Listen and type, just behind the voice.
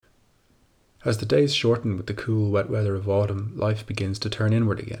As the days shorten with the cool, wet weather of autumn, life begins to turn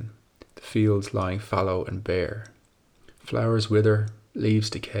inward again, the fields lying fallow and bare. Flowers wither,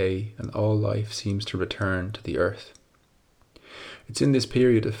 leaves decay, and all life seems to return to the earth. It's in this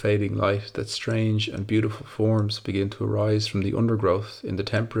period of fading light that strange and beautiful forms begin to arise from the undergrowth in the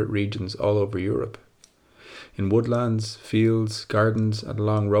temperate regions all over Europe. In woodlands, fields, gardens, and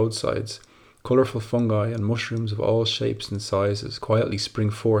along roadsides, colourful fungi and mushrooms of all shapes and sizes quietly spring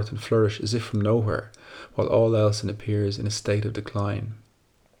forth and flourish as if from nowhere, while all else appears in a state of decline.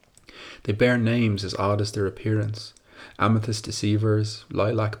 They bear names as odd as their appearance: amethyst deceivers,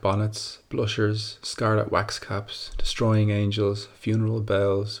 lilac bonnets, blushers, scarlet waxcaps, destroying angels, funeral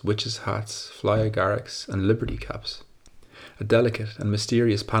bells, witches' hats, fly agarics, and liberty caps. A delicate and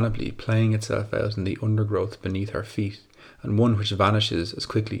mysterious panoply playing itself out in the undergrowth beneath our feet, and one which vanishes as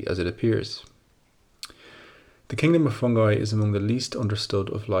quickly as it appears. The kingdom of fungi is among the least understood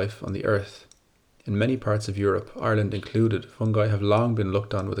of life on the earth. In many parts of Europe, Ireland included, fungi have long been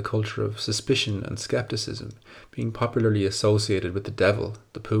looked on with a culture of suspicion and scepticism, being popularly associated with the devil,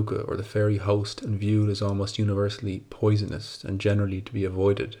 the puka, or the fairy host, and viewed as almost universally poisonous and generally to be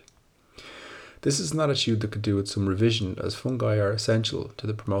avoided. This is an attitude that could do with some revision, as fungi are essential to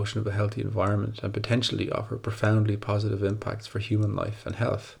the promotion of a healthy environment and potentially offer profoundly positive impacts for human life and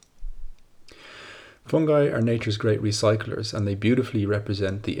health. Fungi are nature's great recyclers, and they beautifully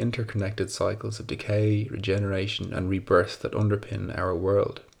represent the interconnected cycles of decay, regeneration, and rebirth that underpin our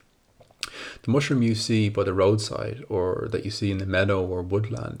world. The mushroom you see by the roadside, or that you see in the meadow or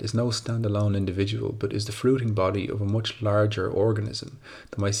woodland, is no standalone individual, but is the fruiting body of a much larger organism,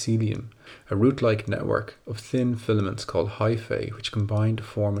 the mycelium, a root-like network of thin filaments called hyphae, which combine to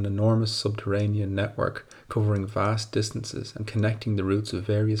form an enormous subterranean network covering vast distances and connecting the roots of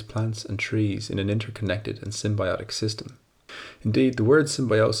various plants and trees in an interconnected and symbiotic system. Indeed, the word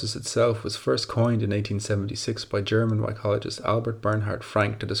symbiosis itself was first coined in 1876 by German mycologist Albert Bernhard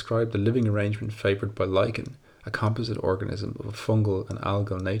Frank to describe the living arrangement favoured by lichen, a composite organism of a fungal and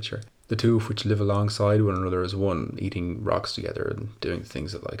algal nature, the two of which live alongside one another as one, eating rocks together and doing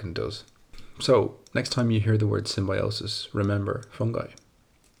things that lichen does. So, next time you hear the word symbiosis, remember fungi.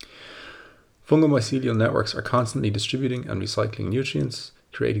 Fungal mycelial networks are constantly distributing and recycling nutrients,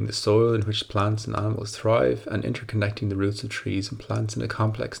 creating the soil in which plants and animals thrive, and interconnecting the roots of trees and plants in a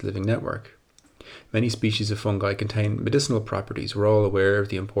complex living network. Many species of fungi contain medicinal properties. We're all aware of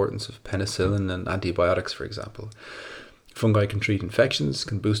the importance of penicillin and antibiotics, for example. Fungi can treat infections,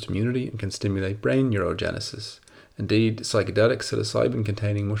 can boost immunity, and can stimulate brain neurogenesis. Indeed, psychedelic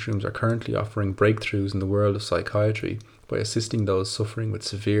psilocybin-containing mushrooms are currently offering breakthroughs in the world of psychiatry by assisting those suffering with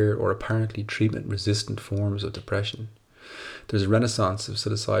severe or apparently treatment-resistant forms of depression. There's a renaissance of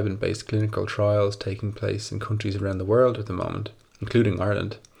psilocybin-based clinical trials taking place in countries around the world at the moment, including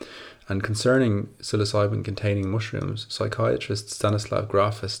Ireland. And concerning psilocybin-containing mushrooms, psychiatrist Stanislav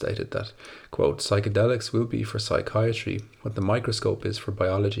Grof has stated that, quote, psychedelics will be for psychiatry what the microscope is for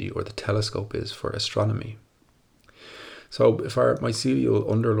biology or the telescope is for astronomy. So if our mycelial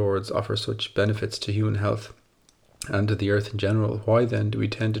underlords offer such benefits to human health and to the earth in general, why then do we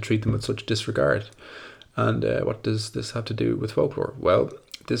tend to treat them with such disregard? And what does this have to do with folklore? Well,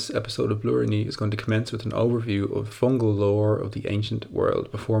 this episode of Bluriny is going to commence with an overview of fungal lore of the ancient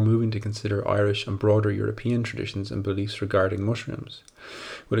world before moving to consider Irish and broader European traditions and beliefs regarding mushrooms.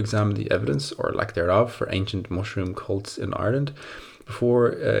 We'll examine the evidence, or lack thereof, for ancient mushroom cults in Ireland,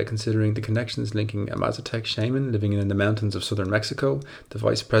 before considering the connections linking a Mazatec shaman living in the mountains of southern Mexico, the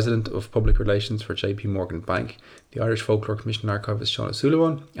Vice President of Public Relations for JP Morgan Bank, the Irish Folklore Commission archivist Sean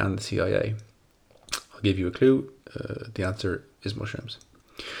O'Sullivan, and the CIA. I'll give you a clue. The answer is mushrooms.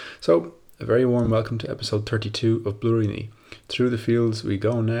 So, a very warm welcome to episode 32 of Bluriny. Through the fields we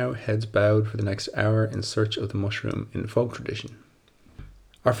go now, heads bowed for the next hour in search of the mushroom in folk tradition.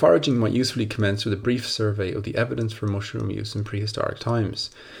 Our foraging might usefully commence with a brief survey of the evidence for mushroom use in prehistoric times.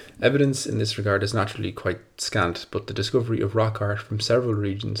 Evidence in this regard is naturally quite scant, but the discovery of rock art from several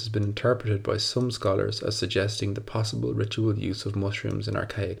regions has been interpreted by some scholars as suggesting the possible ritual use of mushrooms in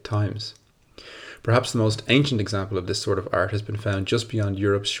archaic times. Perhaps the most ancient example of this sort of art has been found just beyond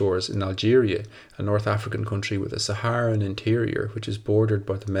Europe's shores in Algeria, a North African country with a Saharan interior which is bordered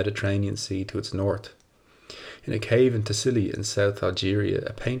by the Mediterranean Sea to its north. In a cave in Tassili in South Algeria,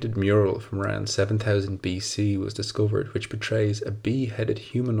 a painted mural from around 7000 BC was discovered which portrays a bee-headed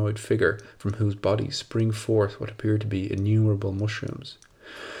humanoid figure from whose body spring forth what appear to be innumerable mushrooms.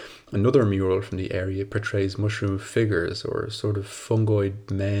 Another mural from the area portrays mushroom figures, or sort of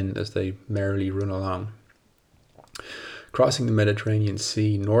fungoid men, as they merrily run along. Crossing the Mediterranean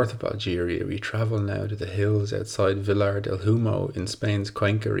Sea north of Algeria, we travel now to the hills outside Villar del Humo in Spain's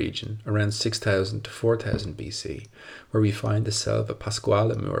Cuenca region, around 6000 to 4000 BC, where we find the Selva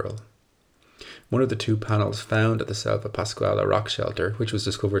Pascuala mural. One of the two panels found at the Selva Pascuala rock shelter, which was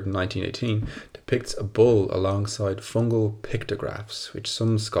discovered in 1918, depicts a bull alongside fungal pictographs, which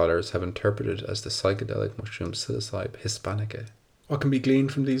some scholars have interpreted as the psychedelic mushroom Psilocybe hispanica. What can be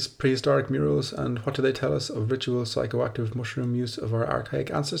gleaned from these prehistoric murals, and what do they tell us of ritual psychoactive mushroom use of our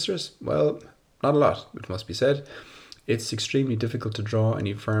archaic ancestors? Well, not a lot, it must be said. It's extremely difficult to draw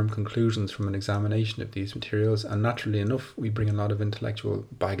any firm conclusions from an examination of these materials, and naturally enough, we bring a lot of intellectual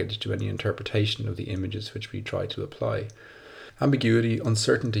baggage to any interpretation of the images which we try to apply. Ambiguity,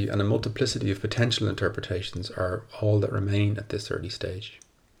 uncertainty, and a multiplicity of potential interpretations are all that remain at this early stage.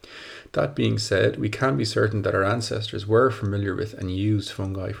 That being said, we can be certain that our ancestors were familiar with and used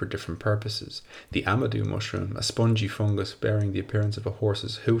fungi for different purposes. The amadou mushroom, a spongy fungus bearing the appearance of a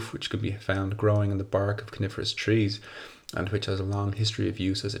horse's hoof, which can be found growing on the bark of coniferous trees, and which has a long history of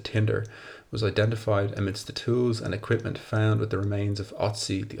use as a tinder, was identified amidst the tools and equipment found with the remains of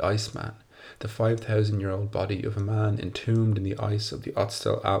Otzi the Iceman, the 5,000-year-old body of a man entombed in the ice of the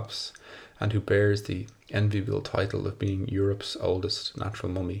Ötztal Alps, and who bears the enviable title of being Europe's oldest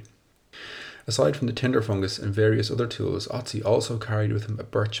natural mummy. Aside from the tinder fungus and various other tools, Otzi also carried with him a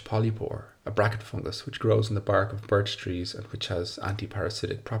birch polypore, a bracket fungus which grows in the bark of birch trees and which has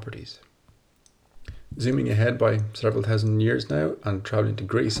antiparasitic properties. Zooming ahead by several thousand years now and travelling to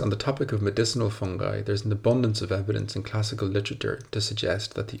Greece, on the topic of medicinal fungi, there's an abundance of evidence in classical literature to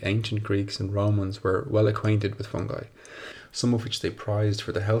suggest that the ancient Greeks and Romans were well acquainted with fungi, some of which they prized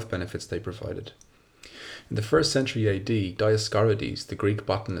for the health benefits they provided. In the 1st century AD, Dioscorides, the Greek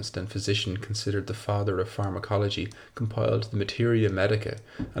botanist and physician considered the father of pharmacology, compiled the Materia Medica,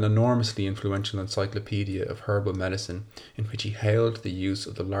 an enormously influential encyclopedia of herbal medicine, in which he hailed the use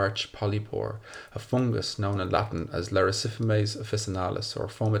of the larch polypore, a fungus known in Latin as Laricifumes officinalis or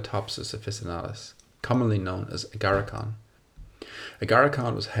Fomitopsis officinalis, commonly known as agaricon.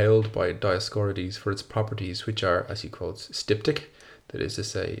 Agaricon was hailed by Dioscorides for its properties, which are, as he quotes, styptic, that is to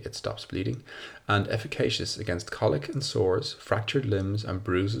say, it stops bleeding, and efficacious against colic and sores, fractured limbs, and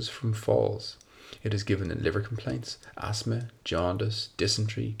bruises from falls. It is given in liver complaints, asthma, jaundice,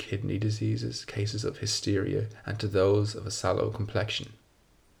 dysentery, kidney diseases, cases of hysteria, and to those of a sallow complexion.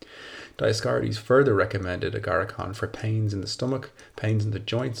 Dioscorides further recommended agaricon for pains in the stomach, pains in the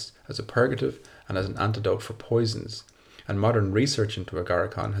joints, as a purgative, and as an antidote for poisons, and modern research into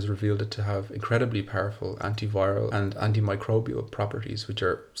agaricon has revealed it to have incredibly powerful antiviral and antimicrobial properties which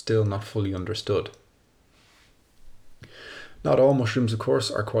are still not fully understood. Not all mushrooms, of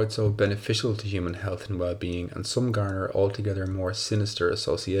course, are quite so beneficial to human health and well-being, and some garner altogether more sinister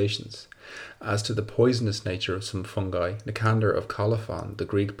associations. As to the poisonous nature of some fungi, Nicander of Colophon, the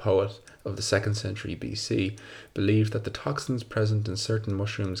Greek poet of the 2nd century BC, believed that the toxins present in certain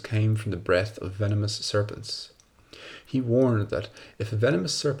mushrooms came from the breath of venomous serpents. He warned that if a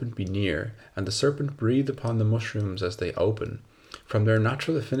venomous serpent be near, and the serpent breathe upon the mushrooms as they open, from their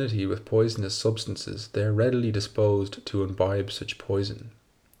natural affinity with poisonous substances, they are readily disposed to imbibe such poison.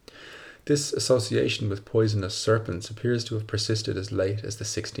 This association with poisonous serpents appears to have persisted as late as the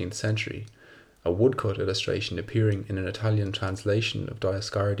 16th century. A woodcut illustration appearing in an Italian translation of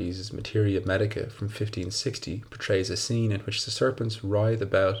Dioscorides' Materia Medica from 1560 portrays a scene in which the serpents writhe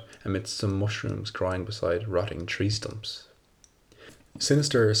about amidst some mushrooms growing beside rotting tree stumps.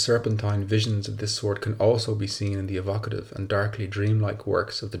 Sinister serpentine visions of this sort can also be seen in the evocative and darkly dreamlike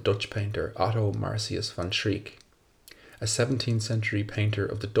works of the Dutch painter Otto Marcius van Schreek. A 17th century painter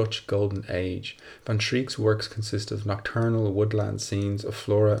of the Dutch Golden Age, Van Schreek's works consist of nocturnal woodland scenes of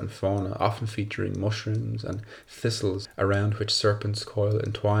flora and fauna, often featuring mushrooms and thistles around which serpents coil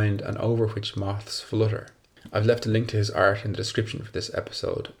entwined and over which moths flutter. I've left a link to his art in the description for this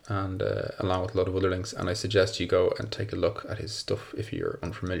episode, and along with a lot of other links, and I suggest you go and take a look at his stuff if you're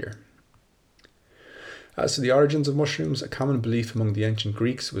unfamiliar. As to the origins of mushrooms, a common belief among the ancient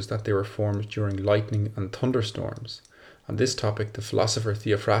Greeks was that they were formed during lightning and thunderstorms. On this topic, the philosopher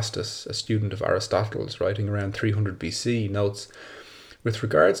Theophrastus, a student of Aristotle's, writing around 300 BC, notes, "With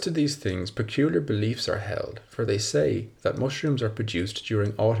regards to these things, peculiar beliefs are held, for they say that mushrooms are produced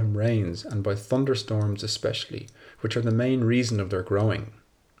during autumn rains and by thunderstorms especially, which are the main reason of their growing."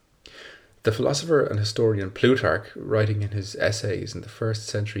 The philosopher and historian Plutarch, writing in his essays in the 1st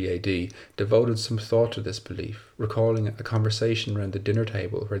century AD, devoted some thought to this belief, recalling a conversation round the dinner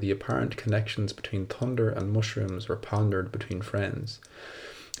table where the apparent connections between thunder and mushrooms were pondered between friends.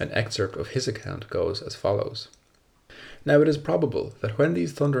 An excerpt of his account goes as follows. Now it is probable that when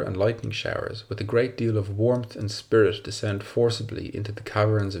these thunder and lightning showers, with a great deal of warmth and spirit, descend forcibly into the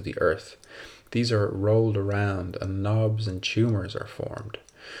caverns of the earth, these are rolled around, and knobs and tumours are formed.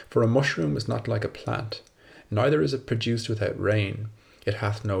 For a mushroom is not like a plant, neither is it produced without rain. It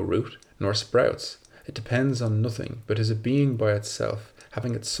hath no root, nor sprouts. It depends on nothing, but is a being by itself,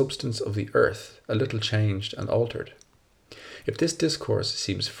 having its substance of the earth, a little changed and altered. If this discourse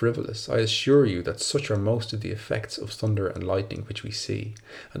seems frivolous, I assure you that such are most of the effects of thunder and lightning which we see,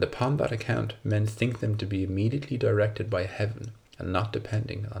 and upon that account men think them to be immediately directed by heaven, and not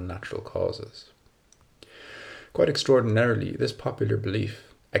depending on natural causes. Quite extraordinarily, this popular belief,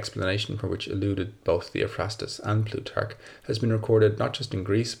 explanation for which eluded both Theophrastus and Plutarch, has been recorded not just in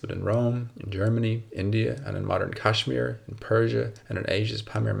Greece but in Rome, in Germany, India, and in modern Kashmir, in Persia, and in Asia's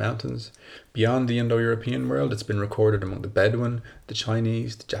Pamir Mountains. Beyond the Indo-European world, it's been recorded among the Bedouin, the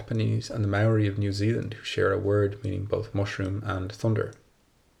Chinese, the Japanese, and the Maori of New Zealand, who share a word meaning both mushroom and thunder.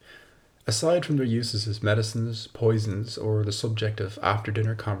 Aside from their uses as medicines, poisons, or the subject of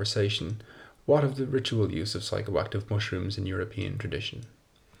after-dinner conversation, what of the ritual use of psychoactive mushrooms in European tradition?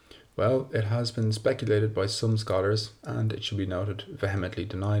 Well, it has been speculated by some scholars, and it should be noted, vehemently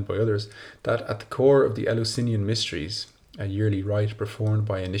denied by others, that at the core of the Eleusinian Mysteries, a yearly rite performed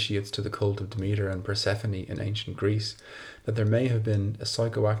by initiates to the cult of Demeter and Persephone in ancient Greece, that there may have been a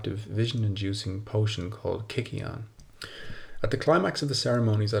psychoactive, vision-inducing potion called Kykeon. At the climax of the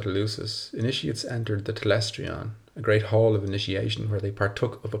ceremonies at Eleusis, initiates entered the Telestrion, a great hall of initiation where they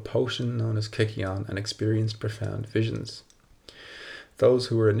partook of a potion known as Kykeon and experienced profound visions. Those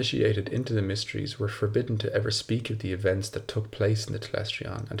who were initiated into the mysteries were forbidden to ever speak of the events that took place in the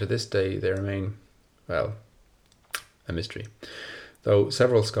Telestrion, and to this day they remain, well, a mystery. Though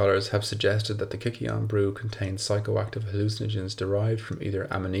several scholars have suggested that the Kykeon brew contains psychoactive hallucinogens derived from either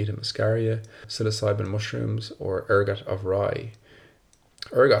Amanita muscaria, psilocybin mushrooms, or ergot of rye.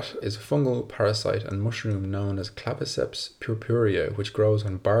 Ergot is a fungal parasite and mushroom known as Claviceps purpurea, which grows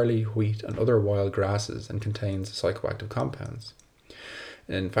on barley, wheat, and other wild grasses and contains psychoactive compounds.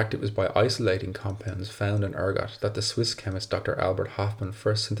 In fact, it was by isolating compounds found in ergot that the Swiss chemist Dr. Albert Hofmann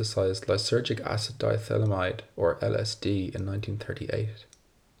first synthesized lysergic acid diethylamide, or LSD, in 1938.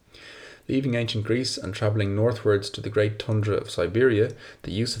 Leaving ancient Greece and travelling northwards to the great tundra of Siberia,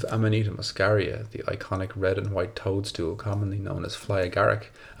 the use of Amanita muscaria, the iconic red and white toadstool commonly known as fly agaric,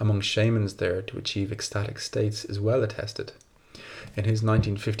 among shamans there to achieve ecstatic states is well attested. In his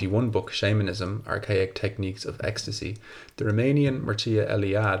 1951 book Shamanism, Archaic Techniques of Ecstasy, the Romanian Mircea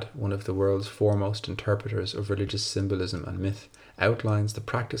Eliade, one of the world's foremost interpreters of religious symbolism and myth, outlines the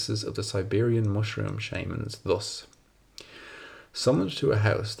practices of the Siberian mushroom shamans thus. Summoned to a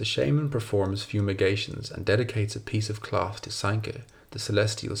house, the shaman performs fumigations and dedicates a piece of cloth to Sanka, the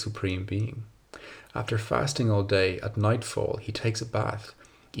celestial supreme being. After fasting all day, at nightfall he takes a bath,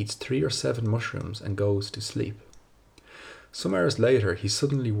 eats 3 or 7 mushrooms, and goes to sleep. Some hours later, he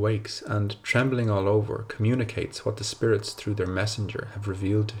suddenly wakes and, trembling all over, communicates what the spirits through their messenger have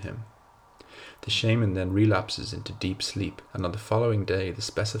revealed to him. The shaman then relapses into deep sleep, and on the following day the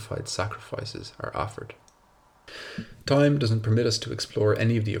specified sacrifices are offered. Time doesn't permit us to explore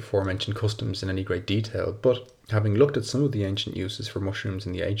any of the aforementioned customs in any great detail, but having looked at some of the ancient uses for mushrooms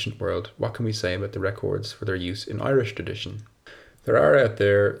in the ancient world, what can we say about the records for their use in Irish tradition? There are out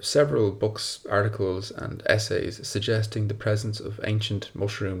there several books, articles, and essays suggesting the presence of ancient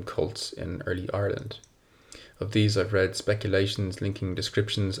mushroom cults in early Ireland. Of these, I've read speculations linking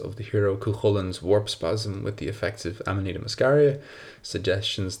descriptions of the hero Cuchulain's warp spasm with the effects of Amanita muscaria,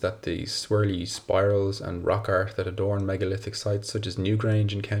 suggestions that the swirly spirals and rock art that adorn megalithic sites such as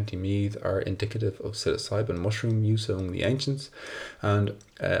Newgrange in County Meath are indicative of psilocybin mushroom use among the ancients, and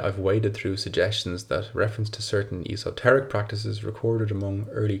I've waded through suggestions that reference to certain esoteric practices recorded among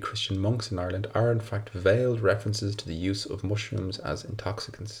early Christian monks in Ireland are in fact veiled references to the use of mushrooms as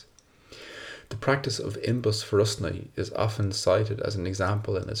intoxicants. The practice of imbus forusnai is often cited as an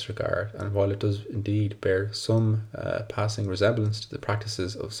example in this regard, and while it does indeed bear some passing resemblance to the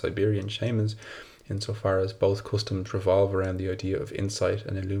practices of Siberian shamans, insofar as both customs revolve around the idea of insight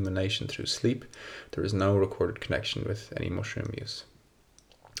and illumination through sleep, there is no recorded connection with any mushroom use.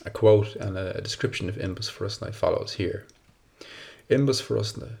 A quote and a description of imbus forusnai follows here. Imbus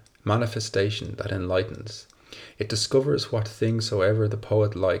forusnai, manifestation that enlightens. It discovers what thing soever the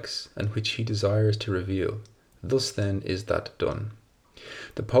poet likes, and which he desires to reveal. Thus then is that done.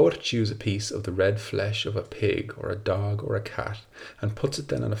 The poet chews a piece of the red flesh of a pig or a dog or a cat and puts it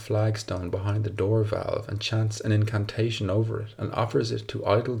then on a flagstone behind the door valve and chants an incantation over it and offers it to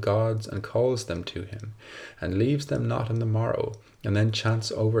idol gods and calls them to him and leaves them not on the morrow, and then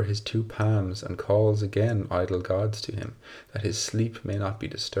chants over his two palms and calls again idol gods to him that his sleep may not be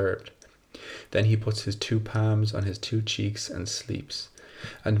disturbed. Then he puts his two palms on his two cheeks and sleeps.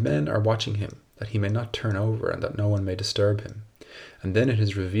 And men are watching him, that he may not turn over and that no one may disturb him. And then it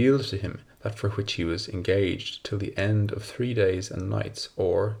is revealed to him that for which he was engaged till the end of 3 days and nights,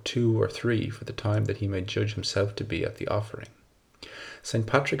 or 2 or 3 for the time that he may judge himself to be at the offering. St.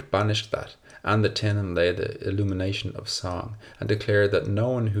 Patrick banished that, and the tin and lay the illumination of song, and declared that no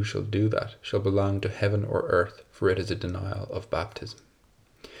one who shall do that shall belong to heaven or earth, for it is a denial of baptism.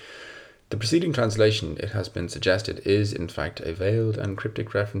 The preceding translation, it has been suggested, is in fact a veiled and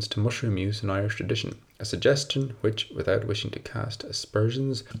cryptic reference to mushroom use in Irish tradition, a suggestion which, without wishing to cast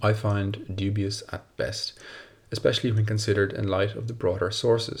aspersions, I find dubious at best, especially when considered in light of the broader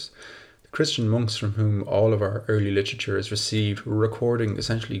sources. The Christian monks from whom all of our early literature is received were recording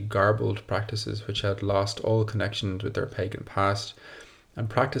essentially garbled practices which had lost all connections with their pagan past, and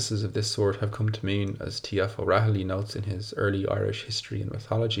practices of this sort have come to mean, as T.F. O'Rahilly notes in his Early Irish History and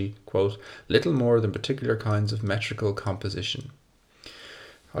Mythology, quote, little more than particular kinds of metrical composition.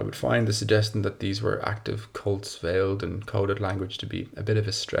 I would find the suggestion that these were active cults veiled in coded language to be a bit of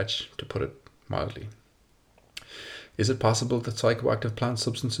a stretch, to put it mildly. Is it possible that psychoactive plant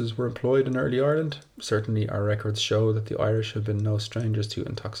substances were employed in early Ireland? Certainly our records show that the Irish have been no strangers to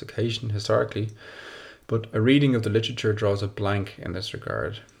intoxication historically, but a reading of the literature draws a blank in this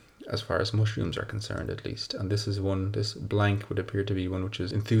regard, as far as mushrooms are concerned at least, and this blank would appear to be one which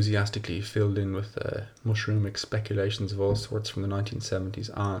is enthusiastically filled in with mushroomic speculations of all sorts from the 1970s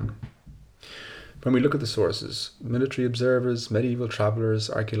on. When we look at the sources, military observers, medieval travellers,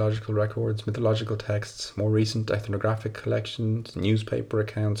 archaeological records, mythological texts, more recent ethnographic collections, newspaper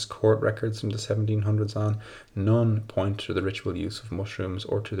accounts, court records from the 1700s on, none point to the ritual use of mushrooms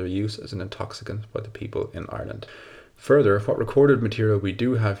or to their use as an intoxicant by the people in Ireland. Further, what recorded material we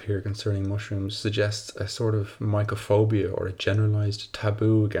do have here concerning mushrooms suggests a sort of mycophobia or a generalised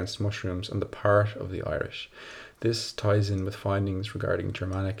taboo against mushrooms on the part of the Irish. This ties in with findings regarding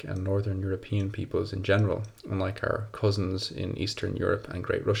Germanic and Northern European peoples in general, unlike our cousins in Eastern Europe and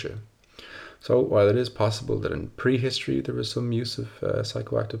Great Russia. So while it is possible that in prehistory there was some use of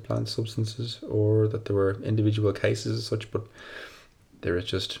psychoactive plant substances, or that there were individual cases as such, but there is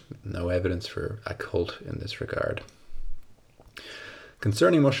just no evidence for a cult in this regard.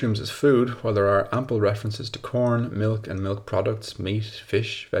 Concerning mushrooms as food, while there are ample references to corn, milk and milk products, meat,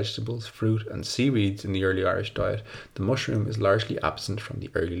 fish, vegetables, fruit and seaweeds in the early Irish diet, the mushroom is largely absent from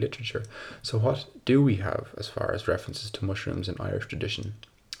the early literature. So what do we have as far as references to mushrooms in Irish tradition?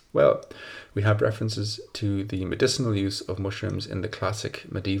 Well, we have references to the medicinal use of mushrooms in the classic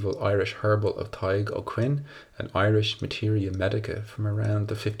medieval Irish herbal of Taigh O'Quinn, an Irish Materia Medica from around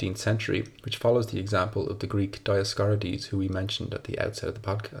the 15th century, which follows the example of the Greek Dioscorides, who we mentioned at the outset of the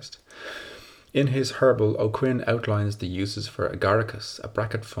podcast. In his herbal, O'Quinn outlines the uses for agaricus, a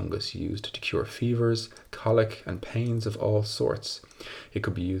bracket fungus used to cure fevers, colic and pains of all sorts. It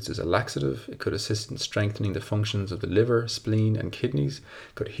could be used as a laxative, it could assist in strengthening the functions of the liver, spleen and kidneys,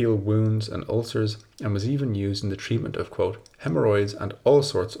 could heal wounds and ulcers, and was even used in the treatment of, quote, hemorrhoids and all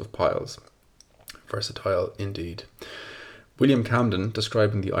sorts of piles. Versatile indeed. William Camden,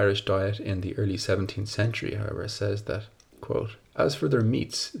 describing the Irish diet in the early 17th century, however, says that, quote, as for their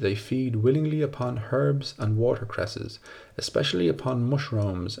meats, they feed willingly upon herbs and watercresses, especially upon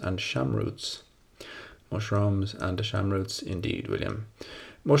mushrooms and shamroots. Mushrooms and shamroots, indeed, William.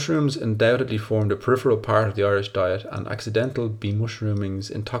 Mushrooms undoubtedly formed a peripheral part of the Irish diet, and accidental bemushroomings,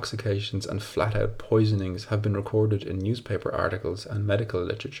 intoxications, and flat-out poisonings have been recorded in newspaper articles and medical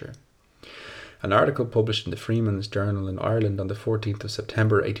literature. An article published in the Freeman's Journal in Ireland on the 14th of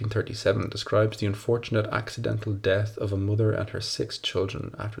September 1837 describes the unfortunate accidental death of a mother and her 6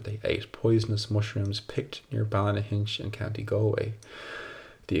 children after they ate poisonous mushrooms picked near Ballynahinch in County Galway.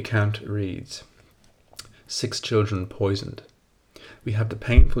 The account reads, 6 children poisoned. We have the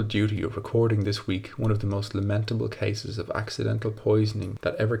painful duty of recording this week one of the most lamentable cases of accidental poisoning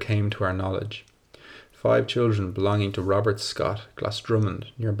that ever came to our knowledge. 5 children belonging to Robert Scott, Glasdrummond,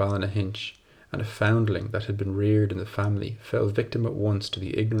 near Ballynahinch, and a foundling that had been reared in the family fell victim at once to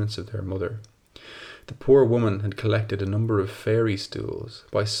the ignorance of their mother. The poor woman had collected a number of fairy stools,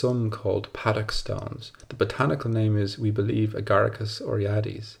 by some called paddock stones. The botanical name is, we believe, Agaricus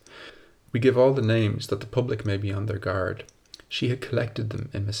oreades. We give all the names that the public may be on their guard. She had collected them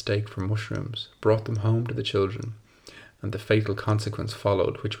in mistake for mushrooms, brought them home to the children, and the fatal consequence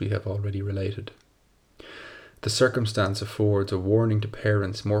followed, which we have already related. The circumstance affords a warning to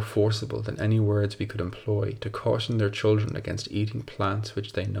parents more forcible than any words we could employ to caution their children against eating plants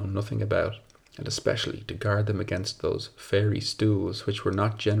which they know nothing about, and especially to guard them against those fairy stools which were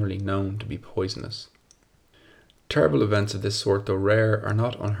not generally known to be poisonous. Terrible events of this sort, though rare, are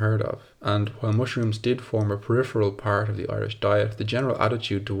not unheard of, and while mushrooms did form a peripheral part of the Irish diet, the general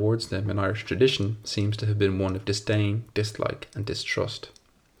attitude towards them in Irish tradition seems to have been one of disdain, dislike, and distrust.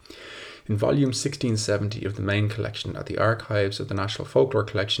 In volume 1670 of the main collection at the Archives of the National Folklore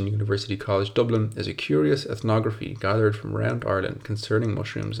Collection, University College Dublin, is a curious ethnography gathered from around Ireland concerning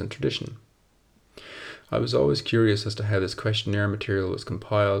mushrooms and tradition. I was always curious as to how this questionnaire material was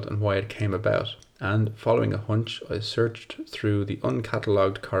compiled and why it came about, and, following a hunch, I searched through the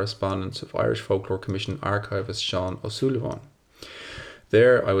uncatalogued correspondence of Irish Folklore Commission archivist Sean O'Sullivan.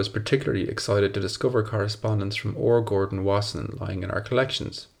 There I was particularly excited to discover correspondence from Or Gordon Wasson lying in our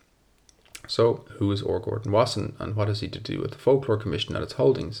collections. So, who is Or Gordon Wasson, and what has he to do with the Folklore Commission and its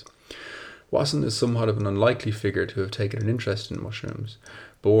holdings? Wasson is somewhat of an unlikely figure to have taken an interest in mushrooms.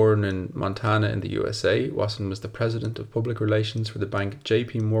 Born in Montana in the USA, Wasson was the president of public relations for the bank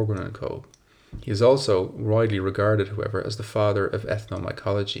J.P. Morgan & Co. He is also widely regarded, however, as the father of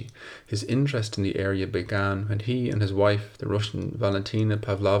ethnomycology. His interest in the area began when he and his wife, the Russian Valentina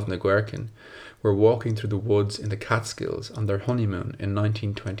Pavlovna Guerkin, were walking through the woods in the Catskills on their honeymoon in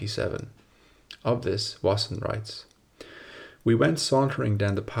 1927. Of this, Wasson writes, "We went sauntering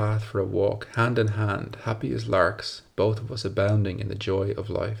down the path for a walk, hand in hand, happy as larks, both of us abounding in the joy of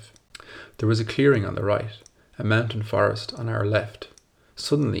life. There was a clearing on the right, a mountain forest on our left.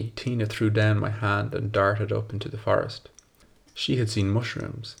 Suddenly, Tina threw down my hand and darted up into the forest. She had seen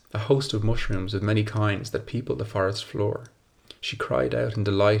mushrooms, a host of mushrooms of many kinds that peopled the forest floor. She cried out in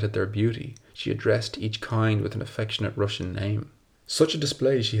delight at their beauty. She addressed each kind with an affectionate Russian name. Such a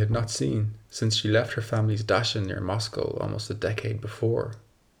display she had not seen since she left her family's dacha near Moscow almost a decade before.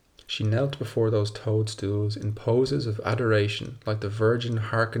 She knelt before those toadstools in poses of adoration, like the Virgin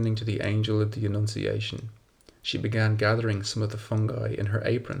hearkening to the angel of the Annunciation. She began gathering some of the fungi in her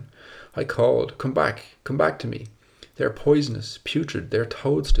apron. I called, 'Come back to me. They are poisonous, putrid, they are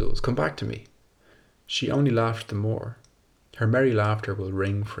toadstools, come back to me.' She only laughed the more. Her merry laughter will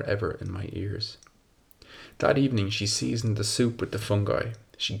ring forever in my ears. That evening she seasoned the soup with the fungi.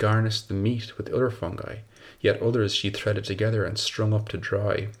 She garnished the meat with other fungi, yet others she threaded together and strung up to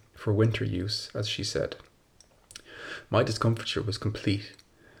dry, for winter use, as she said. My discomfiture was complete.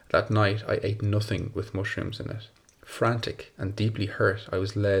 That night I ate nothing with mushrooms in it. Frantic and deeply hurt, I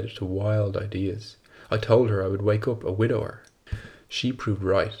was led to wild ideas. I told her I would wake up a widower. She proved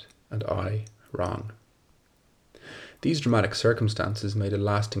right, and I wrong." These dramatic circumstances made a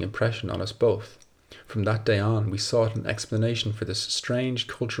lasting impression on us both. From that day on, we sought an explanation for this strange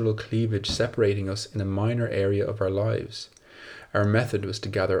cultural cleavage separating us in a minor area of our lives. Our method was to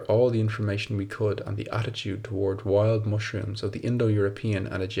gather all the information we could on the attitude toward wild mushrooms of the Indo-European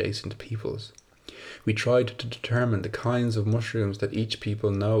and adjacent peoples. We tried to determine the kinds of mushrooms that each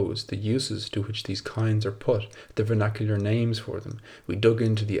people knows, the uses to which these kinds are put, the vernacular names for them. We dug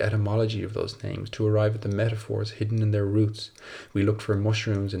into the etymology of those names to arrive at the metaphors hidden in their roots. We looked for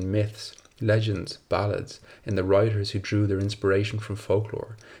mushrooms in myths, legends, ballads, in the writers who drew their inspiration from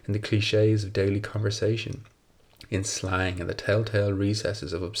folklore, in the clichés of daily conversation, in slang and the telltale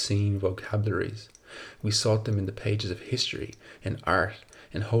recesses of obscene vocabularies. We sought them in the pages of history, in art,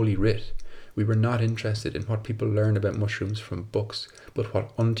 in Holy Writ. We were not interested in what people learn about mushrooms from books, but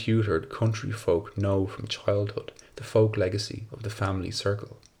what untutored country folk know from childhood, the folk legacy of the family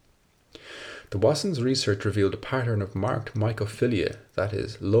circle. The Wassons' research revealed a pattern of marked mycophilia, that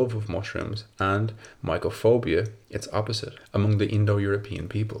is, love of mushrooms, and mycophobia, its opposite, among the Indo-European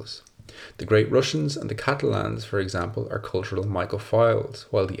peoples. The great Russians and the Catalans, for example, are cultural mycophiles,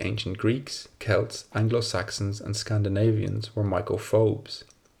 while the ancient Greeks, Celts, Anglo-Saxons, and Scandinavians were mycophobes.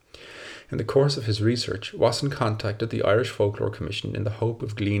 In the course of his research, Wasson contacted the Irish Folklore Commission in the hope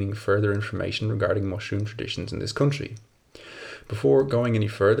of gleaning further information regarding mushroom traditions in this country. Before going any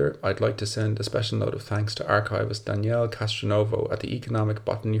further, I'd like to send a special note of thanks to archivist Danielle Castronovo at the Economic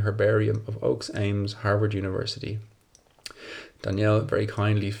Botany Herbarium of Oaks Ames, Harvard University. Danielle very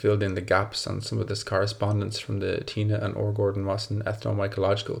kindly filled in the gaps on some of this correspondence from the Tina and Or Gordon Wasson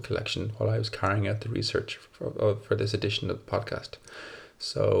ethnomycological collection while I was carrying out the research for this edition of the podcast.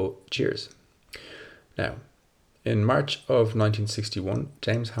 So, cheers. Now, in March of 1961,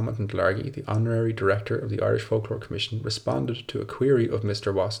 James Hamilton Largy, the Honorary Director of the Irish Folklore Commission, responded to a query of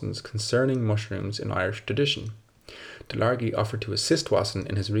Mr. Wasson's concerning mushrooms in Irish tradition. de Largy offered to assist Wasson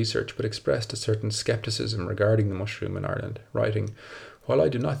in his research, but expressed a certain scepticism regarding the mushroom in Ireland, writing, "While I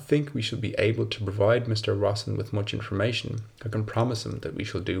do not think we shall be able to provide Mr. Wasson with much information, I can promise him that we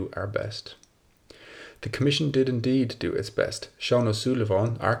shall do our best." The Commission did indeed do its best. Sean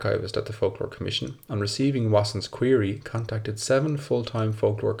O'Sullivan, archivist at the Folklore Commission, on receiving Wasson's query, contacted 7 full-time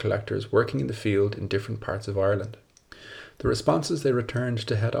folklore collectors working in the field in different parts of Ireland. The responses they returned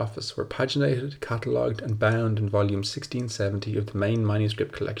to head office were paginated, catalogued and bound in volume 1670 of the main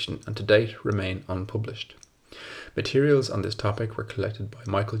manuscript collection, and to date remain unpublished. Materials on this topic were collected by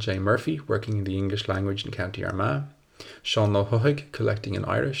Michael J. Murphy, working in the English language in County Armagh, Sean Lohuig, collecting in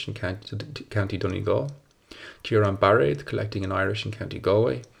Irish in County Donegal, Ciarán Barraid, collecting in Irish in County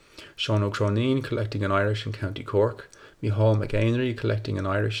Galway, Sean O'Croneen, collecting in Irish in County Cork, Micheál McAinry, collecting in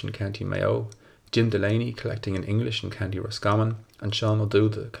Irish in County Mayo, Jim Delaney, collecting in English in County Roscommon, and Sean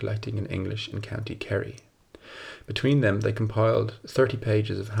O'Doulda, collecting in English in County Kerry. Between them, they compiled 30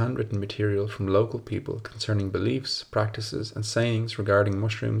 pages of handwritten material from local people concerning beliefs, practices, and sayings regarding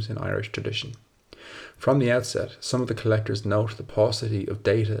mushrooms in Irish tradition. From the outset, some of the collectors note the paucity of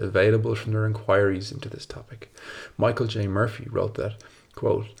data available from their inquiries into this topic. Michael J. Murphy wrote that,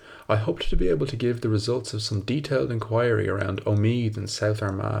 quote, "I hoped to be able to give the results of some detailed inquiry around Omeath and South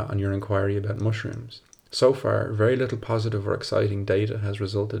Armagh on your inquiry about mushrooms. So far, very little positive or exciting data has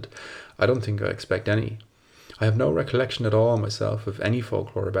resulted. I don't think I expect any. I have no recollection at all myself of any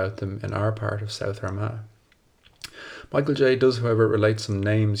folklore about them in our part of South Armagh." Michael J. does, however, relate some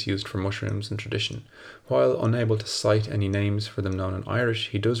names used for mushrooms in tradition. While unable to cite any names for them known in Irish,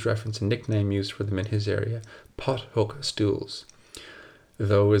 he does reference a nickname used for them in his area, pot-hook stools,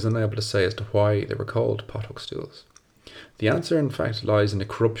 though is unable to say as to why they were called pot-hook stools. The answer, in fact, lies in the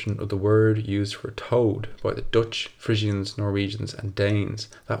corruption of the word used for toad by the Dutch, Frisians, Norwegians, and Danes.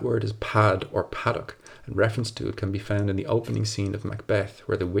 That word is pad or paddock, and reference to it can be found in the opening scene of Macbeth,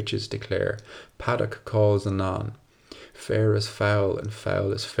 where the witches declare, "Paddock calls anon. Fair is foul and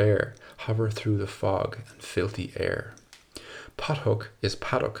foul is fair, hover through the fog and filthy air." Pothook is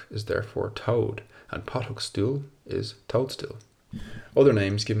paddock is therefore toad, and pothook stool is toadstool. Other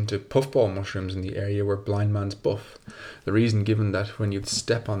names given to puffball mushrooms in the area were blind man's buff, the reason given that when you'd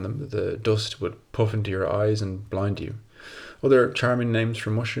step on them, the dust would puff into your eyes and blind you. Other charming names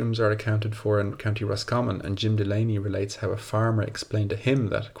for mushrooms are accounted for in County Roscommon, and Jim Delaney relates how a farmer explained to him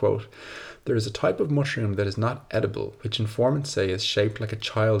that, quote, "There is a type of mushroom that is not edible, which informants say is shaped like a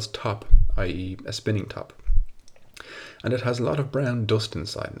child's top, i.e. a spinning top, and it has a lot of brown dust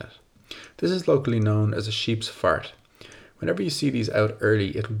inside in it. This is locally known as a sheep's fart. Whenever you see these out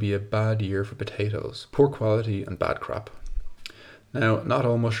early, it will be a bad year for potatoes, poor quality and bad crop." Now, not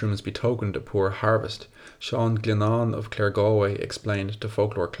all mushrooms betokened a poor harvest. Sean Glennon of Claregalway explained to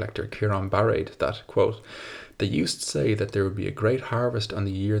folklore collector Ciarán Barraid that, quote, "They used to say that there would be a great harvest on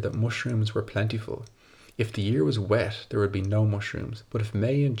the year that mushrooms were plentiful. If the year was wet, there would be no mushrooms, but if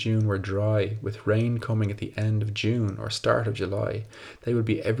May and June were dry, with rain coming at the end of June or start of July, they would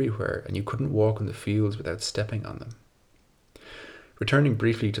be everywhere and you couldn't walk in the fields without stepping on them." Returning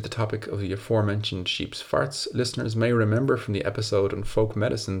briefly to the topic of the aforementioned sheep's farts, listeners may remember from the episode on folk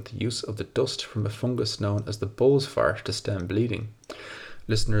medicine the use of the dust from a fungus known as the bull's fart to stem bleeding.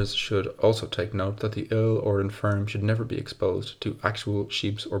 Listeners should also take note that the ill or infirm should never be exposed to actual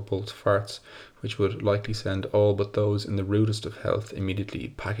sheep's or bull's farts, which would likely send all but those in the rudest of health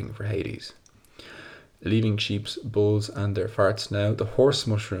immediately packing for Hades. Leaving sheep's, bulls and their farts now, the horse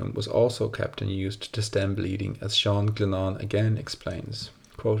mushroom was also kept and used to stem bleeding, as Sean Glennon again explains,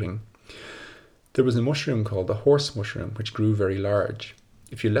 quoting, "There was a mushroom called the horse mushroom which grew very large.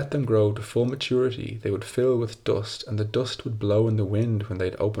 If you let them grow to full maturity, they would fill with dust, and the dust would blow in the wind when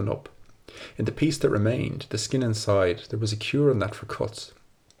they'd open up. In the piece that remained, the skin inside, there was a cure on that for cuts.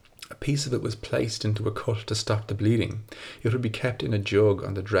 A piece of it was placed into a cut to stop the bleeding. It would be kept in a jug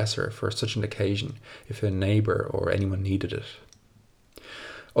on the dresser for such an occasion if a neighbour or anyone needed it."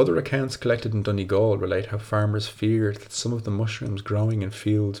 Other accounts collected in Donegal relate how farmers feared that some of the mushrooms growing in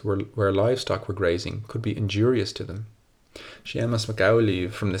fields where livestock were grazing could be injurious to them. Seamus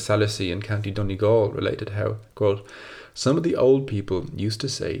McAuliffe from the Salisey in County Donegal related how, quote, "Some of the old people used to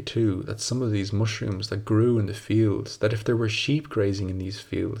say too that some of these mushrooms that grew in the fields, that if there were sheep grazing in these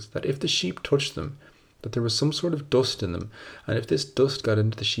fields, that if the sheep touched them, that there was some sort of dust in them, and if this dust got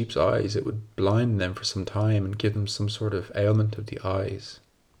into the sheep's eyes, it would blind them for some time and give them some sort of ailment of the eyes."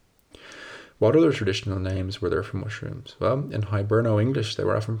 What other traditional names were there for mushrooms? Well, in Hiberno English they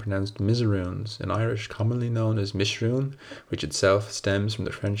were often pronounced miseroons, in Irish commonly known as mishroon, which itself stems from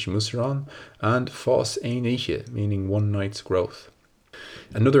the French museron, and fos ein oíche, meaning one night's growth.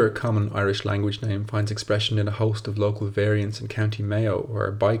 Another common Irish language name finds expression in a host of local variants in County Mayo,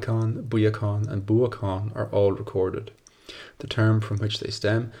 where Baicán, Buacán and Buacán are all recorded. The term from which they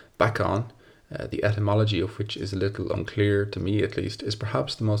stem, bacán, the etymology of which is a little unclear, to me at least, is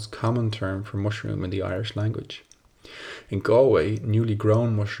perhaps the most common term for mushroom in the Irish language. In Galway, newly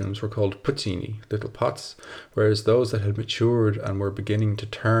grown mushrooms were called puccini, little pots, whereas those that had matured and were beginning to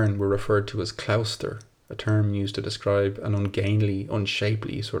turn were referred to as clouster, a term used to describe an ungainly,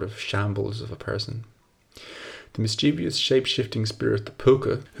 unshapely sort of shambles of a person. The mischievous shape-shifting spirit, the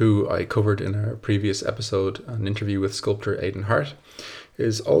puka, who I covered in our previous episode, an interview with sculptor Aidan Hart,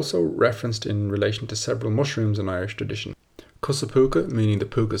 is also referenced in relation to several mushrooms in Irish tradition. Cussapuka, meaning the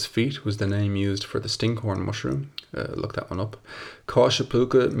puka's feet, was the name used for the stinkhorn mushroom. Look that one up.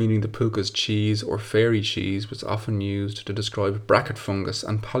 Cauchapuka, meaning the puka's cheese or fairy cheese, was often used to describe bracket fungus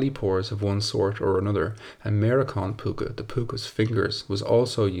and polypores of one sort or another. And Mericon puka, the puka's fingers, was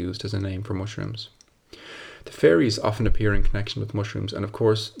also used as a name for mushrooms. The fairies often appear in connection with mushrooms, and of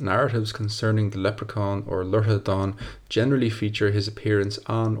course, narratives concerning the leprechaun or Lurthadon generally feature his appearance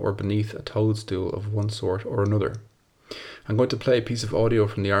on or beneath a toadstool of one sort or another. I'm going to play a piece of audio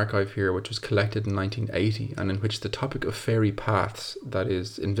from the archive here, which was collected in 1980, and in which the topic of fairy paths, that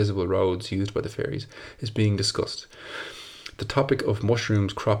is, invisible roads used by the fairies, is being discussed. The topic of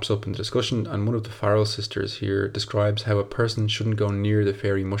mushrooms crops up in the discussion, and one of the Farrell sisters here describes how a person shouldn't go near the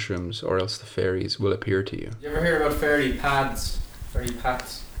fairy mushrooms, or else the fairies will appear to you. You ever hear about fairy paths? Fairy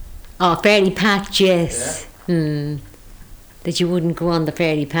paths? Oh, fairy path, yes. Yeah. That you wouldn't go on the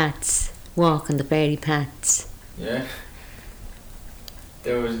fairy paths, walk on the fairy paths. Yeah.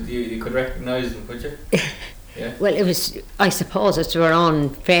 There was you could recognise them, could you? Yeah. Well, it was, I suppose, it were on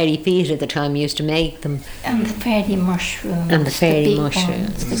fairy feet at the time, used to make them. And the fairy mushrooms. And the fairy big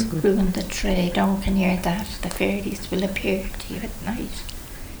mushrooms. Ones that grew in the tree. Don't can hear that. The fairies will appear to you at night.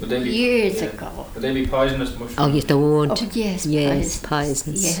 Would they be, years ago. Would they be poisonous mushrooms? Oh, yes, they would. Oh, yes, yes,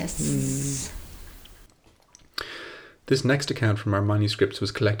 poisonous. Yes. This next account from our manuscripts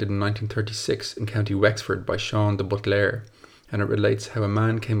was collected in 1936 in County Wexford by Sean de Butler, and it relates how a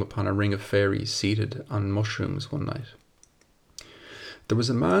man came upon a ring of fairies seated on mushrooms one night. There was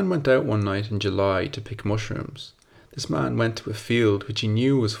a man went out one night in July to pick mushrooms. This man went to a field which he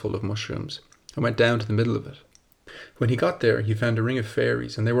knew was full of mushrooms, and went down to the middle of it. When he got there, he found a ring of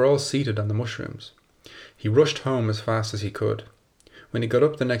fairies, and they were all seated on the mushrooms. He rushed home as fast as he could. When he got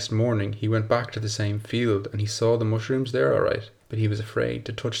up the next morning, he went back to the same field, and he saw the mushrooms there all right, but he was afraid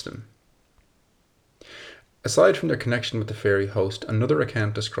to touch them. Aside from their connection with the fairy host, another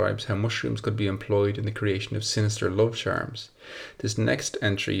account describes how mushrooms could be employed in the creation of sinister love charms. This next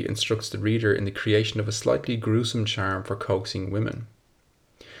entry instructs the reader in the creation of a slightly gruesome charm for coaxing women.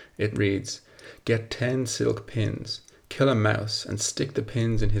 It reads, "Get 10 silk pins, kill a mouse, and stick the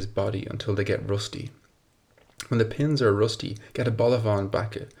pins in his body until they get rusty. When the pins are rusty, get a bolivan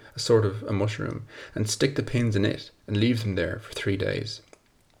bacca, a sort of a mushroom, and stick the pins in it, and leave them there for 3 days.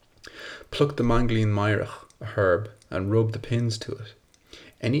 Pluck the mangleen mairach, a herb, and rub the pins to it.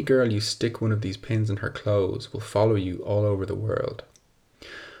 Any girl you stick one of these pins in her clothes will follow you all over the world."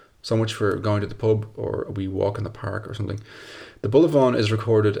 So much for going to the pub or a wee walk in the park or something. The bolivan is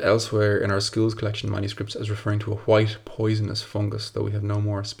recorded elsewhere in our school's collection manuscripts as referring to a white poisonous fungus, though we have no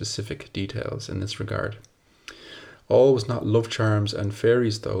more specific details in this regard. All was not love charms and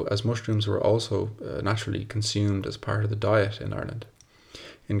fairies though, as mushrooms were also naturally consumed as part of the diet in Ireland.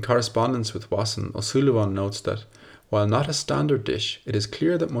 In correspondence with Wasson, O'Sullivan notes that, while not a standard dish, it is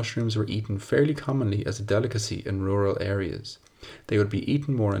clear that mushrooms were eaten fairly commonly as a delicacy in rural areas. They would be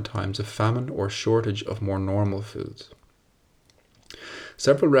eaten more in times of famine or shortage of more normal foods.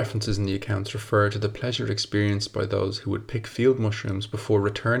 Several references in the accounts refer to the pleasure experienced by those who would pick field mushrooms before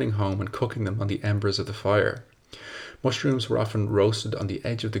returning home and cooking them on the embers of the fire. Mushrooms were often roasted on the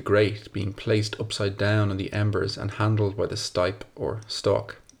edge of the grate, being placed upside down on the embers and handled by the stipe or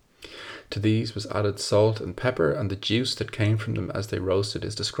stalk. To these was added salt and pepper, and the juice that came from them as they roasted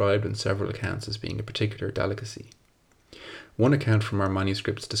is described in several accounts as being a particular delicacy. One account from our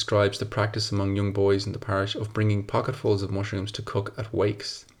manuscripts describes the practice among young boys in the parish of bringing pocketfuls of mushrooms to cook at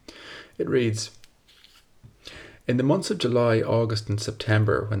wakes. It reads, "In the months of July, August and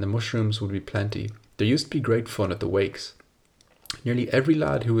September, when the mushrooms would be plenty, there used to be great fun at the wakes. Nearly every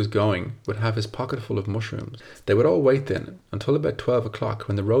lad who was going would have his pocketful of mushrooms. They would all wait then until about 12 o'clock,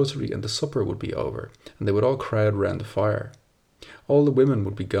 when the rosary and the supper would be over, and they would all crowd round the fire. All the women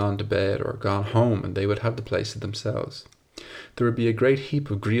would be gone to bed or gone home, and they would have the place to themselves. There would be a great heap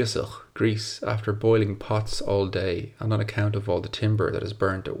of grease after boiling pots all day, and on account of all the timber that is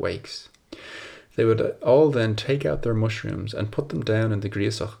burnt at wakes. They would all then take out their mushrooms and put them down in the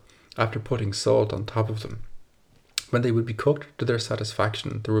griasach after putting salt on top of them. When they would be cooked to their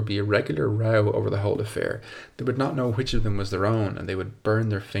satisfaction, there would be a regular row over the whole affair. They would not know which of them was their own, and they would burn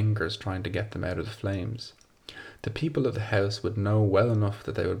their fingers trying to get them out of the flames. The people of the house would know well enough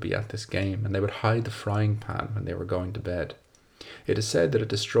that they would be at this game, and they would hide the frying pan when they were going to bed. It is said that it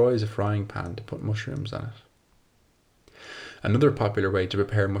destroys a frying pan to put mushrooms on it. Another popular way to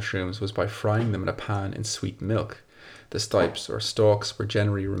prepare mushrooms was by frying them in a pan in sweet milk. The stipes or stalks were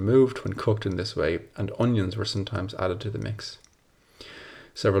generally removed when cooked in this way, and onions were sometimes added to the mix.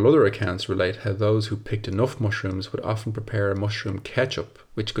 Several other accounts relate how those who picked enough mushrooms would often prepare a mushroom ketchup,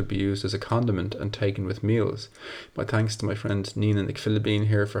 which could be used as a condiment and taken with meals. My thanks to my friend Nina McPhilibine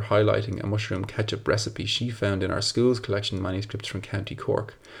here for highlighting a mushroom ketchup recipe she found in our school's collection manuscripts from County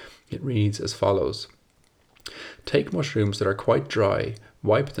Cork. It reads as follows. Take mushrooms that are quite dry,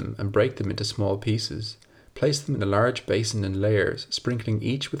 wipe them and break them into small pieces. Place them in a large basin in layers, sprinkling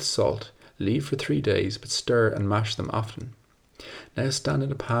each with salt. Leave for 3 days, but stir and mash them often. Now stand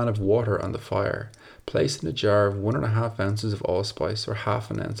in a pan of water on the fire. Place in a jar of 1½ ounces of allspice or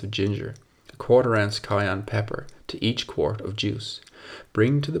 ½ ounce of ginger, a 1/4 ounce cayenne pepper to each quart of juice.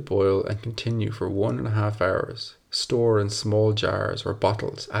 Bring to the boil and continue for 1½ hours. Store in small jars or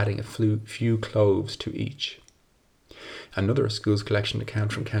bottles, adding a few cloves to each. Another school's collection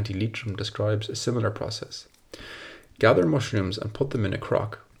account from County Leitrim describes a similar process. Gather mushrooms and put them in a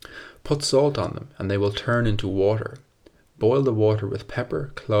crock. Put salt on them and they will turn into water. Boil the water with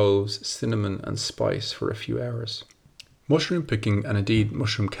pepper, cloves, cinnamon and spice for a few hours. Mushroom picking, and indeed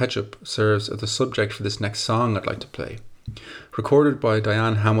mushroom ketchup, serves as the subject for this next song I'd like to play. Recorded by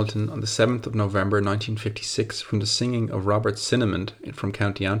Diane Hamilton on the 7th of November 1956 from the singing of Robert Cinnamon from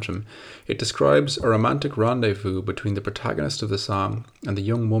County Antrim, it describes a romantic rendezvous between the protagonist of the song and the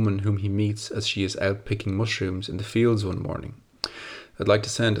young woman whom he meets as she is out picking mushrooms in the fields one morning. I'd like to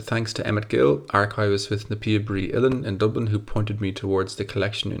send thanks to Emmett Gill, archivist with na Piabhrí Uillinn in Dublin, who pointed me towards the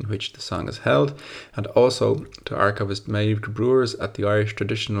collection in which the song is held, and also to archivist Maeve Brewers at the Irish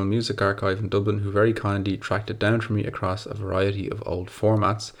Traditional Music Archive in Dublin, who very kindly tracked it down for me across a variety of old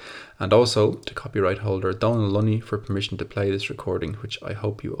formats, and also to copyright holder Donal Lunny for permission to play this recording, which I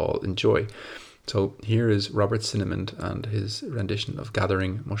hope you all enjoy. So here is Robert Cinnamon and his rendition of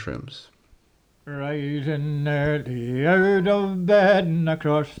Gathering Mushrooms. Rising early out of bed and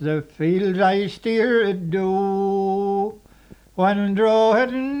across the fields I steered do. When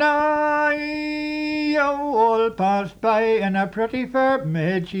drawing nigh, a wall passed by and a pretty fair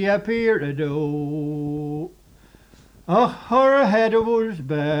maid she appeared do. Oh, her head was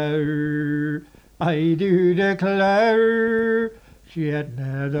bare, I do declare, she had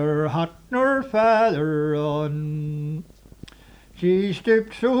neither hat nor feather on. She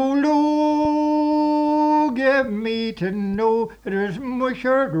stooped so low, gave me to know it was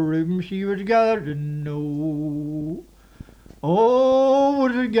mushrooms she was gathering no. Oh,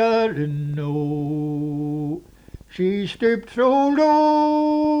 was gathering no. She stooped so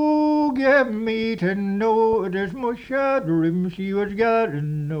low, gave me to know it was mushrooms she was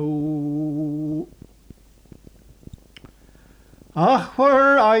gathering no. Ah,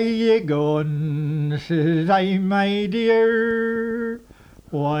 where are ye gone, says I, my dear?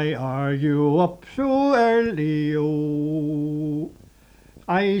 Why are you up so early, oh?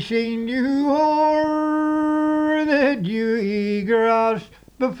 I seen you o'er the dewy grass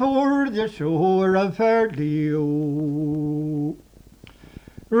before the sower of fairly, oh.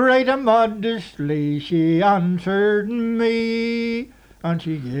 Right modestly she answered me, and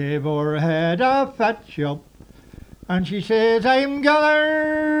she gave her head a fat chop. And she says, I'm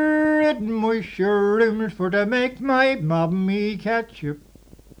gathering mushrooms for to make my mommy ketchup.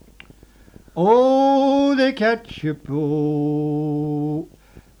 Oh, the ketchup, oh.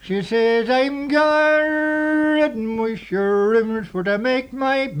 She says, I'm gathering mushrooms for to make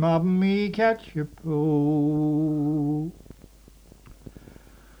my mommy ketchup, oh.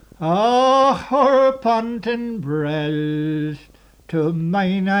 Ah, her panting breast to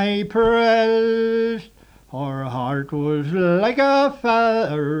mine I pressed. Her heart was like a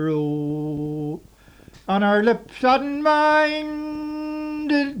furrow, and her lips and mine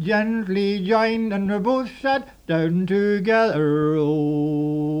did gently join, and we both sat down together,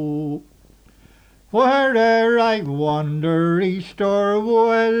 oh. Where'er I wander, east or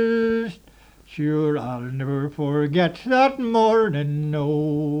west, sure I'll never forget that morning,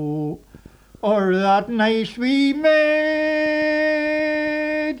 no, or that nice wee maid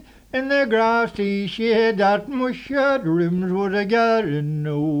in the grassy shade that mushrooms was a gathering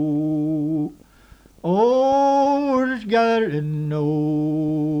no. Oh, was gathering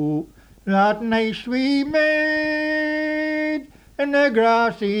no. that nice wee maid in the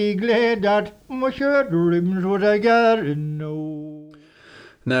grassy glade that mushrooms would I gatherin' know.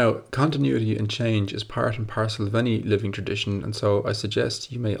 Now, continuity and change is part and parcel of any living tradition, and so I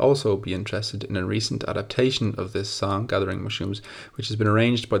suggest you may also be interested in a recent adaptation of this song, Gathering Mushrooms, which has been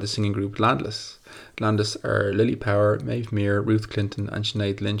arranged by the singing group Landless. Landless are Lily Power, Maeve Meir, Ruth Clinton and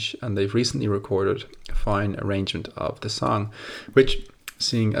Sinead Lynch, and they've recently recorded a fine arrangement of the song, which,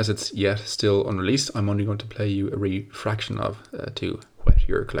 seeing as it's yet still unreleased, I'm only going to play you a refraction of to whet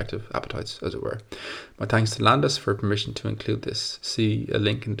your collective appetites, as it were. My thanks to Landless for permission to include this. See a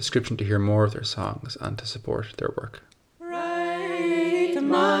link in the description to hear more of their songs and to support their work. Right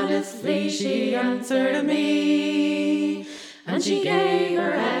modestly she answered me, and she gave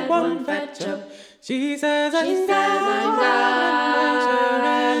her head one fetch up. She says I'm gathering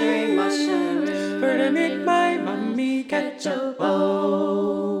mushrooms for to make my mummy ketchup.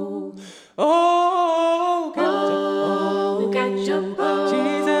 Oh, oh, ketchup. Oh. She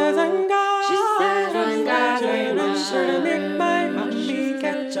says I'm gathering mushrooms for to make my mummy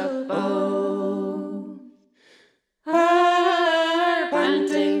ketchup. Oh, her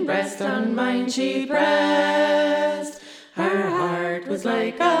panting breast on mine she pressed. Her heart was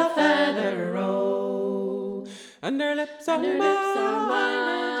like a feather, oh, and her lips on mine.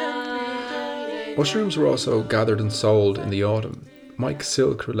 Mushrooms were also gathered and sold in the autumn. Mike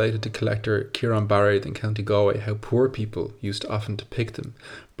Silk related to collector Kieran Barrett in County Galway how poor people used often to pick them,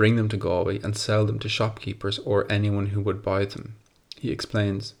 bring them to Galway and sell them to shopkeepers or anyone who would buy them. He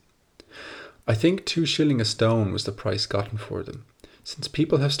explains, I think 2 shilling a stone was the price gotten for them. Since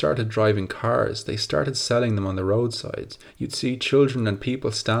people have started driving cars, they started selling them on the roadsides. You'd see children and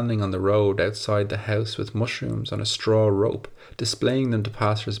people standing on the road outside the house with mushrooms on a straw rope, displaying them to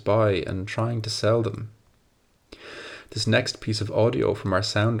passers-by and trying to sell them. This next piece of audio from our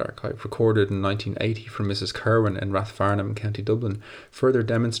sound archive, recorded in 1980 from Mrs. Kerwin in Rathfarnham, County Dublin, further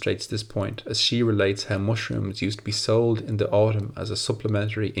demonstrates this point as she relates how mushrooms used to be sold in the autumn as a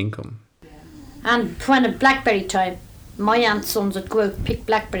supplementary income. And when at blackberry time, my aunt's sons would go out and pick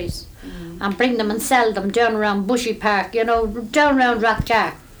blackberries and bring them and sell them down around Bushy Park, you know, down around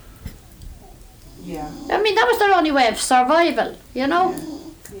Rathcar. Yeah. I mean, that was their only way of survival, you know,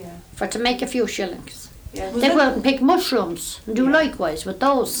 Yeah. for to make a few shillings. Yeah. They go out and pick mushrooms and do likewise with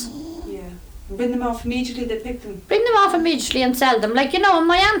those. Yeah. Bring them off immediately, they pick them. Bring them off immediately and sell them. Like, you know,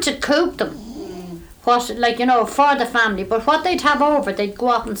 my aunt would coop them. What, like, you know, for the family. But what they'd have over, they'd go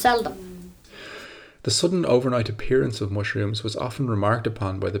off and sell them. The sudden overnight appearance of mushrooms was often remarked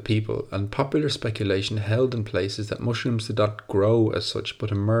upon by the people, and popular speculation held in places that mushrooms did not grow as such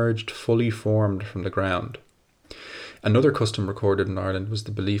but emerged fully formed from the ground. Another custom recorded in Ireland was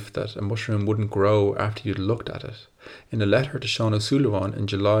the belief that a mushroom wouldn't grow after you'd looked at it. In a letter to Sean O'Sullivan in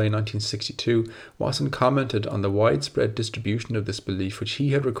July 1962, Wasson commented on the widespread distribution of this belief which he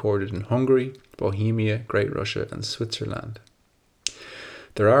had recorded in Hungary, Bohemia, Great Russia and Switzerland.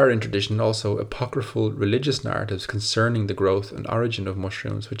 There are in tradition also apocryphal religious narratives concerning the growth and origin of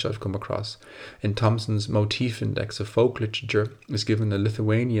mushrooms which I've come across. In Thomson's Motif Index of Folk Literature is given a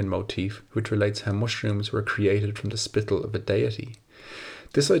Lithuanian motif which relates how mushrooms were created from the spittle of a deity.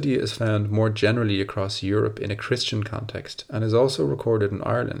 This idea is found more generally across Europe in a Christian context and is also recorded in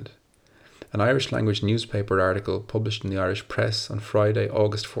Ireland. An Irish language newspaper article published in the Irish Press on Friday,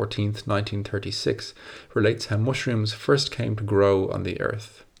 August 14th, 1936, relates how mushrooms first came to grow on the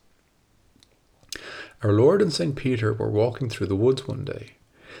earth. Our Lord and St. Peter were walking through the woods one day.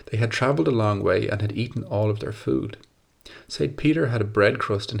 They had travelled a long way and had eaten all of their food. St. Peter had a bread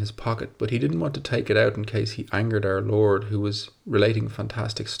crust in his pocket, but he didn't want to take it out in case he angered our Lord, who was relating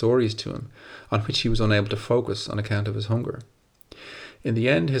fantastic stories to him, on which he was unable to focus on account of his hunger. In the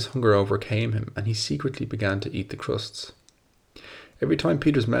end, his hunger overcame him, and he secretly began to eat the crusts. Every time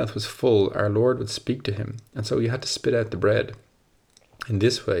Peter's mouth was full, our Lord would speak to him, and so he had to spit out the bread. In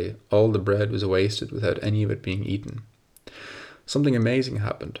this way, all the bread was wasted without any of it being eaten. Something amazing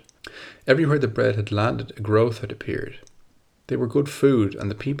happened. Everywhere the bread had landed, a growth had appeared. They were good food,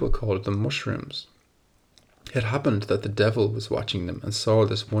 and the people called them mushrooms. It happened that the devil was watching them and saw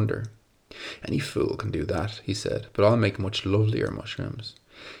this wonder. Any fool can do that, he said, but I'll make much lovelier mushrooms.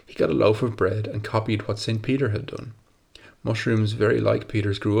 He got a loaf of bread and copied what St. Peter had done. Mushrooms very like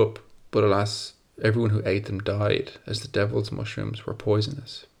Peter's grew up, but alas, everyone who ate them died, as the devil's mushrooms were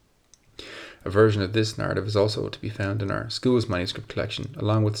poisonous. A version of this narrative is also to be found in our school's manuscript collection,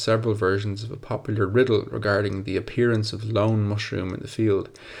 along with several versions of a popular riddle regarding the appearance of the lone mushroom in the field.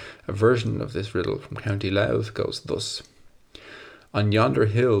 A version of this riddle from County Louth goes thus. On yonder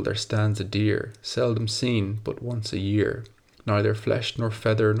hill there stands a deer, seldom seen but once a year. neither flesh nor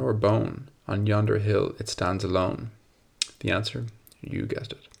feather nor bone, on yonder hill it stands alone. The answer? You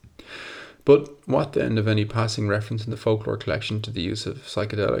guessed it. But what then of any passing reference in the folklore collection to the use of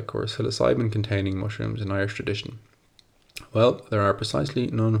psychedelic or psilocybin-containing mushrooms in Irish tradition? Well, there are precisely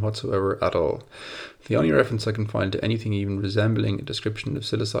none whatsoever at all. The only reference I can find to anything even resembling a description of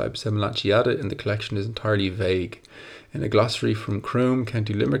psilocybe semilanceata in the collection is entirely vague. In a glossary from Croom,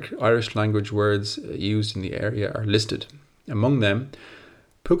 County Limerick, Irish language words used in the area are listed. Among them,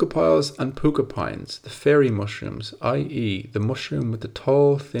 pucapiles and pucapines, the fairy mushrooms, i.e. the mushroom with the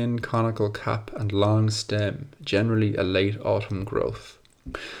tall, thin, conical cap and long stem, generally a late autumn growth.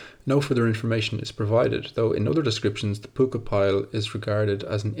 No further information is provided, though in other descriptions the pucapile is regarded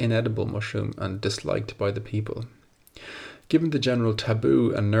as an inedible mushroom and disliked by the people. Given the general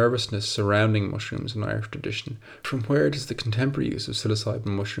taboo and nervousness surrounding mushrooms in Irish tradition, from where does the contemporary use of psilocybin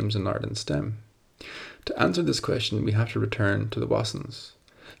mushrooms in Ireland stem? To answer this question, we have to return to the Wassons.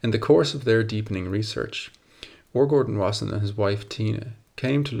 In the course of their deepening research, Gordon Wasson and his wife Tina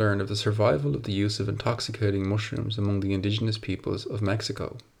came to learn of the survival of the use of intoxicating mushrooms among the indigenous peoples of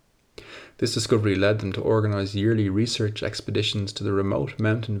Mexico. This discovery led them to organize yearly research expeditions to the remote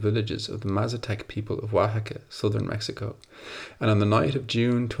mountain villages of the Mazatec people of Oaxaca, southern Mexico, and on the night of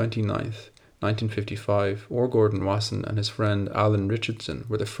June 29th, 1955, Gordon Wasson and his friend Alan Richardson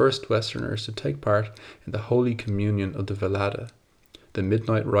were the first Westerners to take part in the Holy Communion of the Velada, the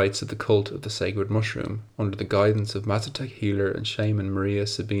midnight rites of the cult of the sacred mushroom, under the guidance of Mazatec healer and shaman Maria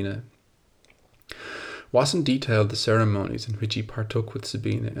Sabina. Wasson detailed the ceremonies in which he partook with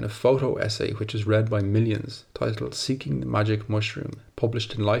Sabina in a photo essay which was read by millions, titled Seeking the Magic Mushroom,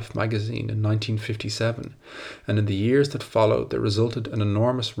 published in Life magazine in 1957, and in the years that followed there resulted an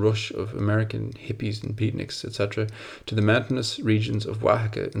enormous rush of American hippies and beatniks, etc., to the mountainous regions of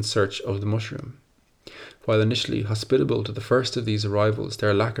Oaxaca in search of the mushroom. While initially hospitable to the first of these arrivals,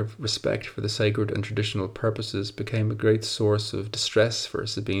 their lack of respect for the sacred and traditional purposes became a great source of distress for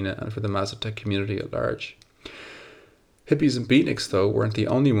Sabina and for the Mazatec community at large. Hippies and beatniks, though, weren't the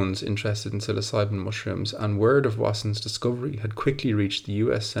only ones interested in psilocybin mushrooms, and word of Wasson's discovery had quickly reached the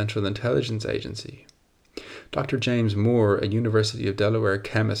US Central Intelligence Agency. Dr. James Moore, a University of Delaware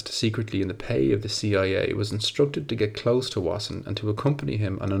chemist secretly in the pay of the CIA, was instructed to get close to Wasson and to accompany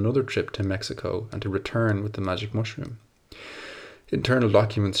him on another trip to Mexico and to return with the magic mushroom. Internal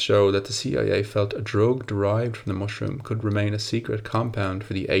documents show that the CIA felt a drug derived from the mushroom could remain a secret compound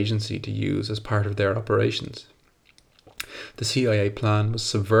for the agency to use as part of their operations. The CIA plan was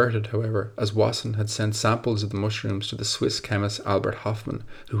subverted, however, as Wasson had sent samples of the mushrooms to the Swiss chemist Albert Hofmann,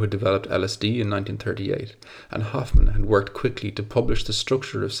 who had developed LSD in 1938, and Hofmann had worked quickly to publish the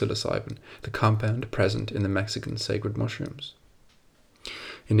structure of psilocybin, the compound present in the Mexican sacred mushrooms.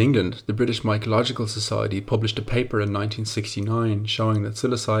 In England, the British Mycological Society published a paper in 1969 showing that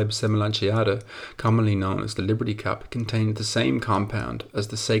psilocybe semilanceata, commonly known as the Liberty Cap, contained the same compound as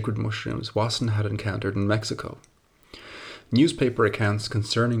the sacred mushrooms Wasson had encountered in Mexico. Newspaper accounts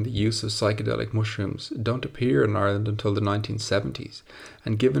concerning the use of psychedelic mushrooms don't appear in Ireland until the 1970s,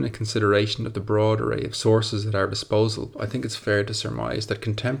 and given a consideration of the broad array of sources at our disposal, I think it's fair to surmise that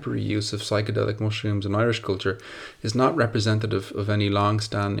contemporary use of psychedelic mushrooms in Irish culture is not representative of any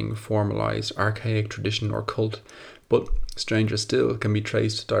long-standing, formalised, archaic tradition or cult, but, stranger still, can be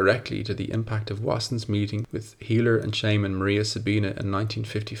traced directly to the impact of Wasson's meeting with healer and shaman Maria Sabina in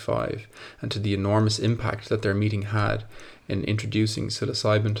 1955, and to the enormous impact that their meeting had in introducing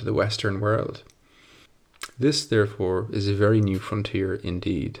psilocybin to the Western world. This, therefore, is a very new frontier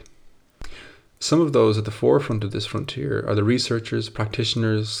indeed. Some of those at the forefront of this frontier are the researchers,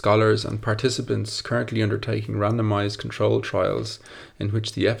 practitioners, scholars, and participants currently undertaking randomized controlled trials in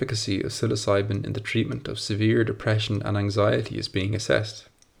which the efficacy of psilocybin in the treatment of severe depression and anxiety is being assessed.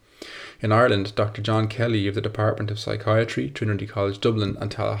 In Ireland, Dr. John Kelly of the Department of Psychiatry, Trinity College Dublin and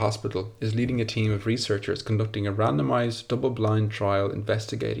Tallaght Hospital is leading a team of researchers conducting a randomized double-blind trial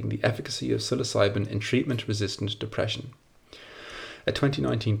investigating the efficacy of psilocybin in treatment-resistant depression. A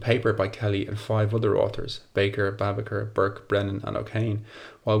 2019 paper by Kelly and 5 other authors, Baker, Babaker, Burke, Brennan and O'Kane,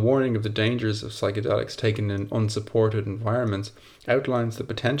 while warning of the dangers of psychedelics taken in unsupported environments, outlines the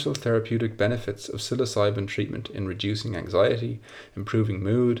potential therapeutic benefits of psilocybin treatment in reducing anxiety, improving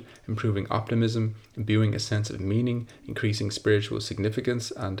mood, improving optimism, imbuing a sense of meaning, increasing spiritual significance,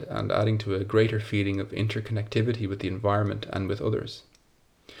 and adding to a greater feeling of interconnectivity with the environment and with others.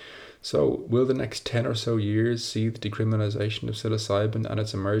 So, will the next 10 or so years see the decriminalisation of psilocybin and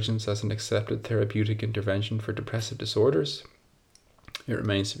its emergence as an accepted therapeutic intervention for depressive disorders? It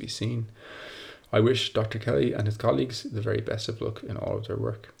remains to be seen. I wish Dr. Kelly and his colleagues the very best of luck in all of their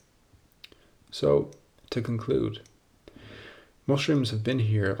work. So, to conclude, Mushrooms have been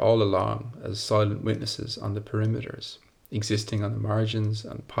here all along as silent witnesses on the perimeters. Existing on the margins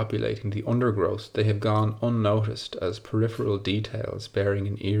and populating the undergrowth, they have gone unnoticed as peripheral details bearing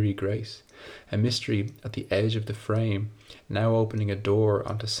an eerie grace, a mystery at the edge of the frame, now opening a door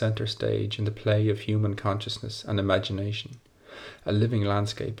onto centre stage in the play of human consciousness and imagination, a living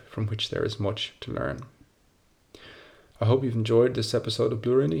landscape from which there is much to learn. I hope you've enjoyed this episode of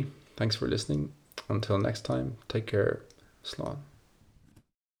Blue Rooney. Thanks for listening. Until next time, take care. Slán.